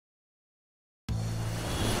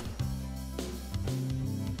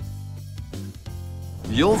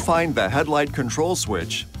You'll find the headlight control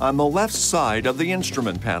switch on the left side of the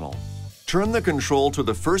instrument panel. Turn the control to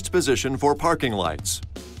the first position for parking lights.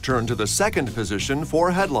 Turn to the second position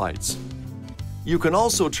for headlights. You can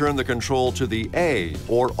also turn the control to the A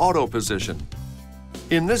or auto position.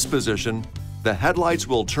 In this position, the headlights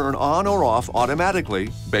will turn on or off automatically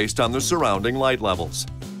based on the surrounding light levels.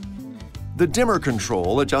 The dimmer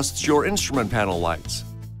control adjusts your instrument panel lights.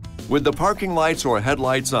 With the parking lights or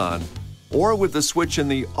headlights on, or with the switch in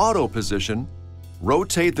the auto position,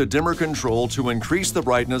 rotate the dimmer control to increase the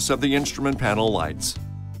brightness of the instrument panel lights.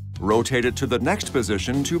 Rotate it to the next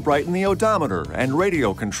position to brighten the odometer and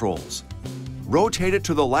radio controls. Rotate it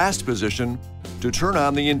to the last position to turn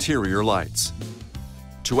on the interior lights.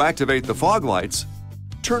 To activate the fog lights,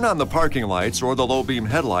 turn on the parking lights or the low-beam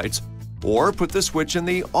headlights, or put the switch in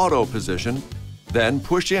the auto position, then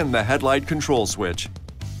push in the headlight control switch.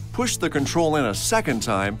 Push the control in a second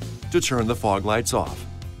time to turn the fog lights off.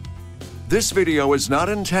 This video is not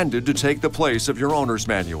intended to take the place of your owner's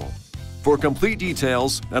manual. For complete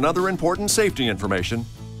details and other important safety information,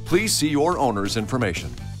 please see your owner's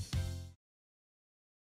information.